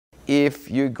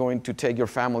if you're going to take your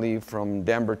family from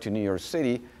Denver to New York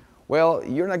City, well,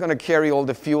 you're not going to carry all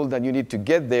the fuel that you need to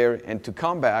get there and to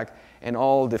come back, and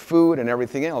all the food and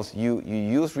everything else. You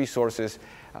use resources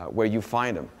where you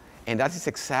find them. And that is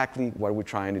exactly what we're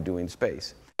trying to do in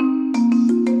space.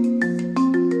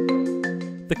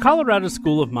 The Colorado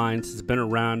School of Mines has been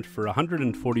around for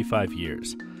 145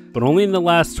 years, but only in the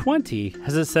last 20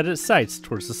 has it set its sights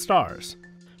towards the stars,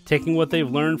 taking what they've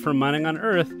learned from mining on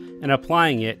Earth and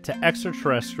applying it to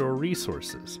extraterrestrial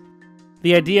resources.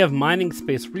 The idea of mining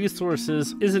space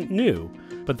resources isn't new,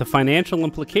 but the financial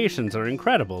implications are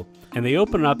incredible, and they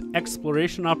open up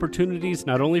exploration opportunities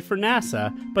not only for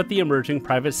NASA, but the emerging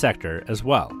private sector as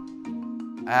well.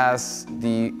 As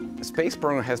the space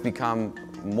program has become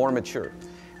more mature,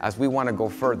 as we want to go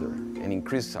further and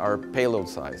increase our payload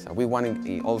size, we want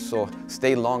to also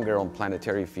stay longer on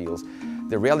planetary fields,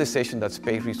 the realization that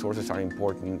space resources are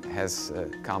important has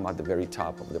come at the very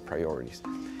top of the priorities.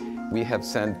 We have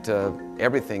sent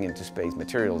everything into space,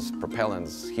 materials,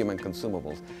 propellants, human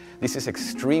consumables. This is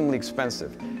extremely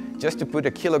expensive. Just to put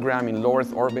a kilogram in low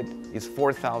Earth orbit is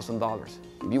 $4,000.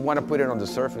 If you want to put it on the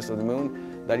surface of the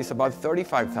moon, that is about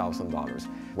 $35,000.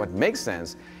 What makes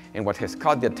sense and what has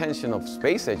caught the attention of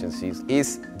space agencies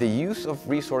is the use of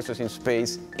resources in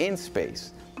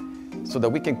space so that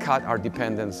we can cut our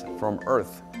dependence from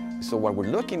Earth. So what we're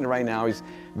looking right now is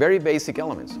very basic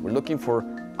elements. We're looking for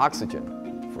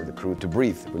oxygen for the crew to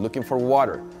breathe. We're looking for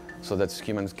water so that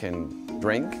humans can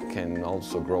drink, can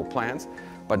also grow plants.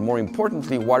 But more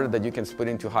importantly, water that you can split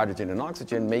into hydrogen and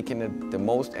oxygen, making it the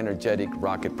most energetic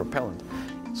rocket propellant.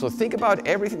 So think about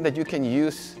everything that you can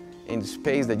use in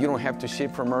space that you don't have to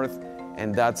ship from Earth,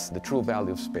 and that's the true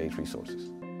value of space resources.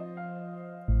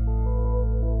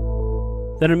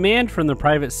 The demand from the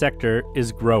private sector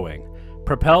is growing,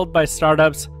 propelled by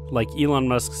startups like Elon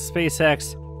Musk's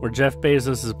SpaceX, or Jeff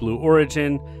Bezos' Blue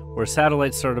Origin, or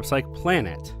satellite startups like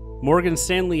Planet. Morgan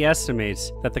Stanley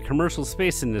estimates that the commercial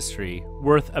space industry,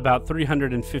 worth about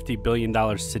 $350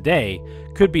 billion today,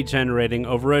 could be generating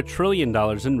over $1 trillion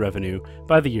in revenue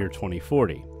by the year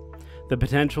 2040. The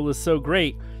potential is so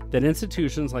great that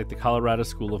institutions like the Colorado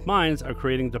School of Mines are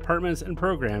creating departments and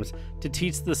programs to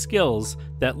teach the skills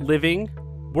that living,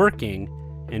 working,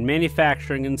 and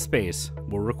manufacturing in space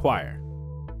will require.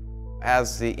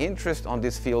 As the interest on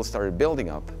this field started building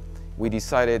up, we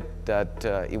decided that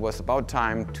it was about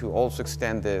time to also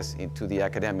extend this into the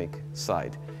academic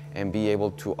side and be able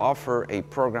to offer a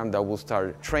program that will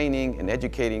start training and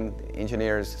educating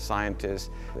engineers, scientists,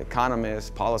 economists,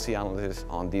 policy analysts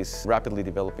on this rapidly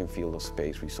developing field of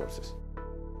space resources.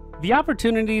 The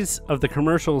opportunities of the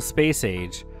commercial space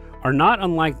age are not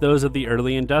unlike those of the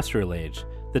early industrial age,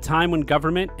 the time when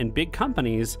government and big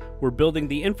companies were building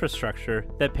the infrastructure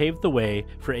that paved the way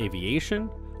for aviation,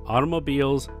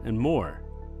 automobiles, and more.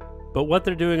 But what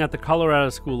they're doing at the Colorado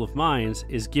School of Mines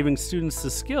is giving students the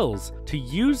skills to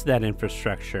use that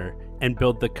infrastructure and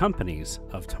build the companies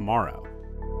of tomorrow.